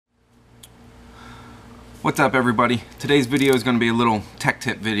What's up everybody? Today's video is going to be a little tech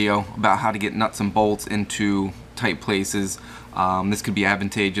tip video about how to get nuts and bolts into tight places. This could be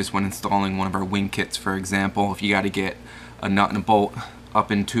advantageous when installing one of our wing kits, for example. If you got to get a nut and a bolt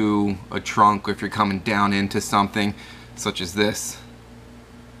up into a trunk, or if you're coming down into something such as this.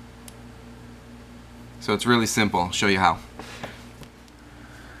 So it's really simple. I'll show you how.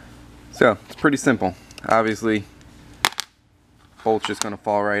 So it's pretty simple. Obviously, bolt's just going to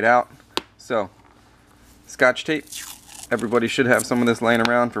fall right out. So Scotch tape. Everybody should have some of this laying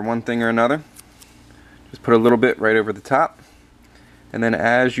around for one thing or another. Just put a little bit right over the top, and then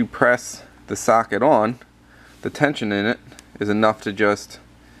as you press the socket on, the tension in it is enough to just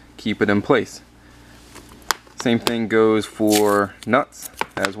keep it in place. Same thing goes for nuts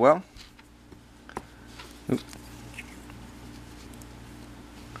as well.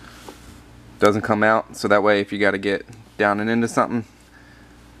 Doesn't come out, so that way if you got to get down and into something,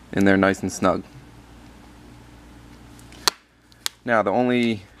 in there nice and snug. Now the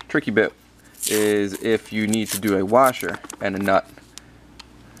only tricky bit is if you need to do a washer and a nut.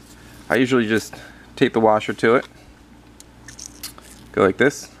 I usually just tape the washer to it, go like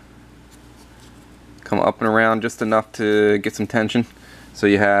this, come up and around just enough to get some tension so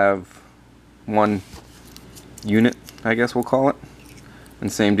you have one unit, I guess we'll call it,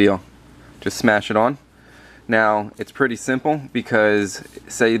 and same deal, just smash it on. Now it's pretty simple because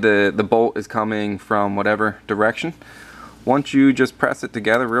say the bolt is coming from whatever direction. Once you just press it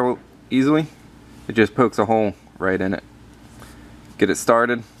together real easily, it just pokes a hole right in it. Get it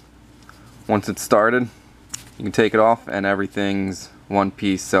started. Once it's started, you can take it off and everything's one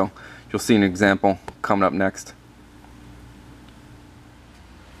piece. So you'll see an example coming up next.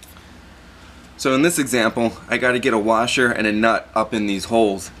 So in this example, I got to get a washer and a nut up in these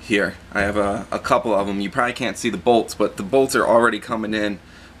holes here. I have a couple of them. You probably can't see the bolts, but the bolts are already coming in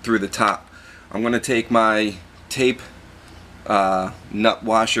through the top. I'm going to take my tape nut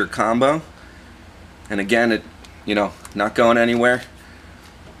washer combo, and again, it, not going anywhere.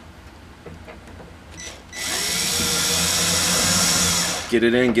 Get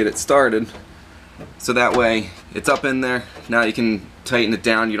it in, get it started, so that way it's up in there. Now you can tighten it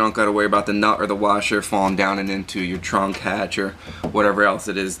down. You don't got to worry about the nut or the washer falling down and into your trunk hatch or whatever else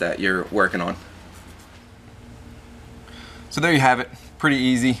it is that you're working on. So there you have it. Pretty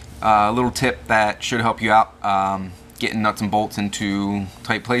easy. A little tip that should help you out. Getting nuts and bolts into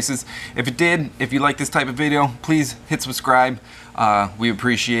tight places. If it did, if you like this type of video, please hit subscribe. We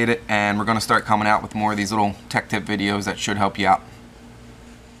appreciate it, and we're going to start coming out with more of these little tech tip videos that should help you out.